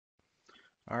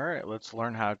All right, let's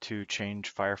learn how to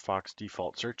change Firefox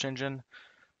default search engine.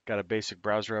 Got a basic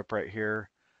browser up right here.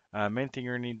 Main thing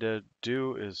you're gonna need to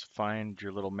do is find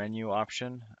your little menu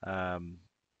option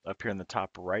up here in the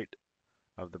top right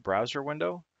of the browser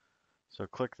window. So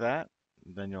click that,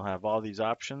 then you'll have all these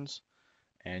options,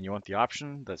 and you want the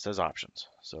option that says options.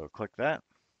 So click that,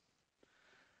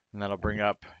 and that'll bring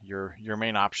up your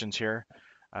main options here.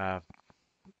 Uh,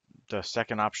 the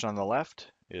second option on the left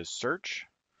is search.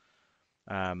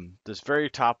 This very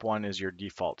top one is your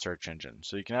default search engine.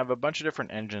 So you can have a bunch of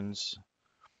different engines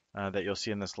that you'll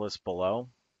see in this list below,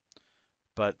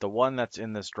 but the one that's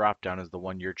in this dropdown is the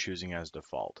one you're choosing as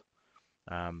default.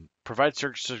 Provide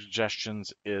search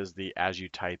suggestions is the as you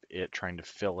type it trying to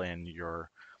fill in your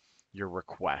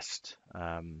request.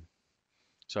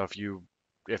 So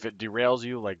if it derails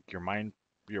you like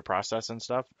your process and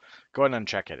stuff, go ahead and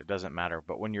uncheck it. It doesn't matter.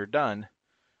 But when you're done,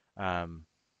 um,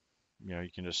 you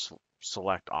can just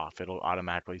select off. It'll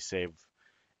automatically save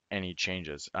any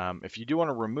changes. If you do want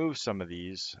to remove some of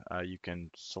these, you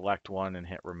can select one and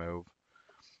hit remove.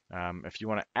 If you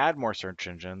want to add more search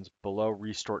engines, below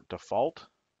Restore Default,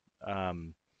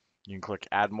 you can click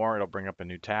Add More. It'll bring up a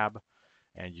new tab,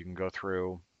 and you can go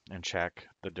through and check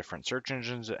the different search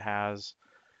engines it has.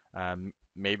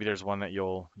 Maybe there's one that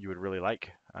you would really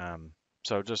like.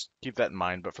 So just keep that in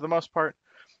mind. But for the most part,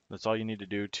 that's all you need to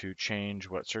do to change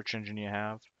what search engine you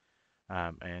have,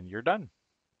 and you're done.